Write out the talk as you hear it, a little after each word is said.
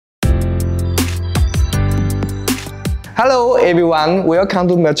Hello everyone, welcome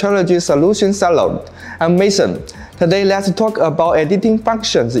to Metrology Solution Salon. I'm Mason. Today let's talk about editing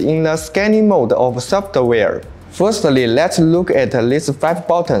functions in the scanning mode of software. Firstly, let's look at these 5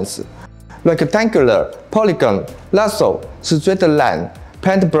 buttons: rectangular, polygon, lasso, straight line,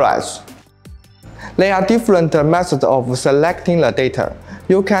 paintbrush. There are different methods of selecting the data.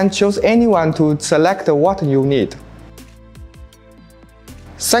 You can choose any one to select what you need.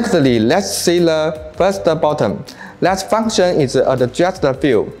 Secondly, let's see the first button. That function is adjust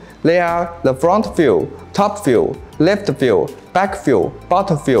view. There are the front view, top view, left view, back view,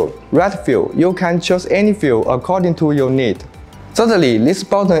 bottom view, right view. You can choose any view according to your need. Thirdly, this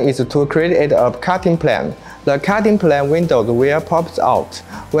button is to create a cutting plan. The cutting plan window will pop out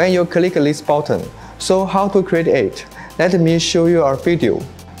when you click this button. So how to create it? Let me show you a video.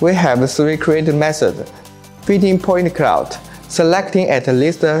 We have 3 create methods: fitting point cloud, selecting at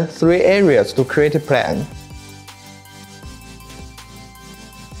least 3 areas to create a plan,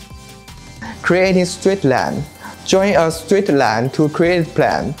 creating straight line, join a straight line to create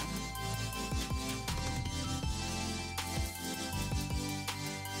plan,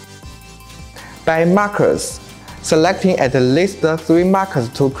 by markers, selecting at least 3 markers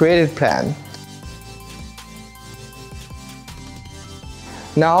to create plan.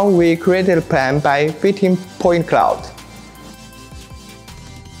 Now we created a plan by fitting point cloud.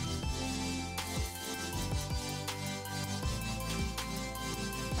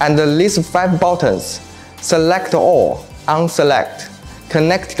 And these 5 buttons: select all, unselect,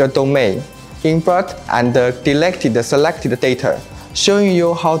 connect the domain, invert and delete the selected data, showing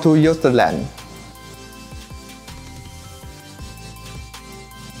you how to use them.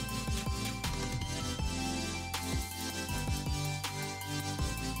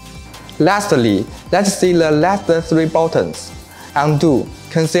 Lastly, let's see the last 3 buttons: undo,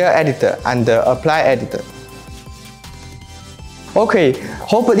 conceal editor, and apply editor. Okay,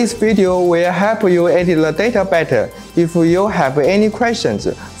 hope this video will help you edit the data better. If you have any questions,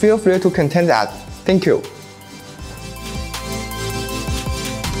 feel free to contact us. Thank you.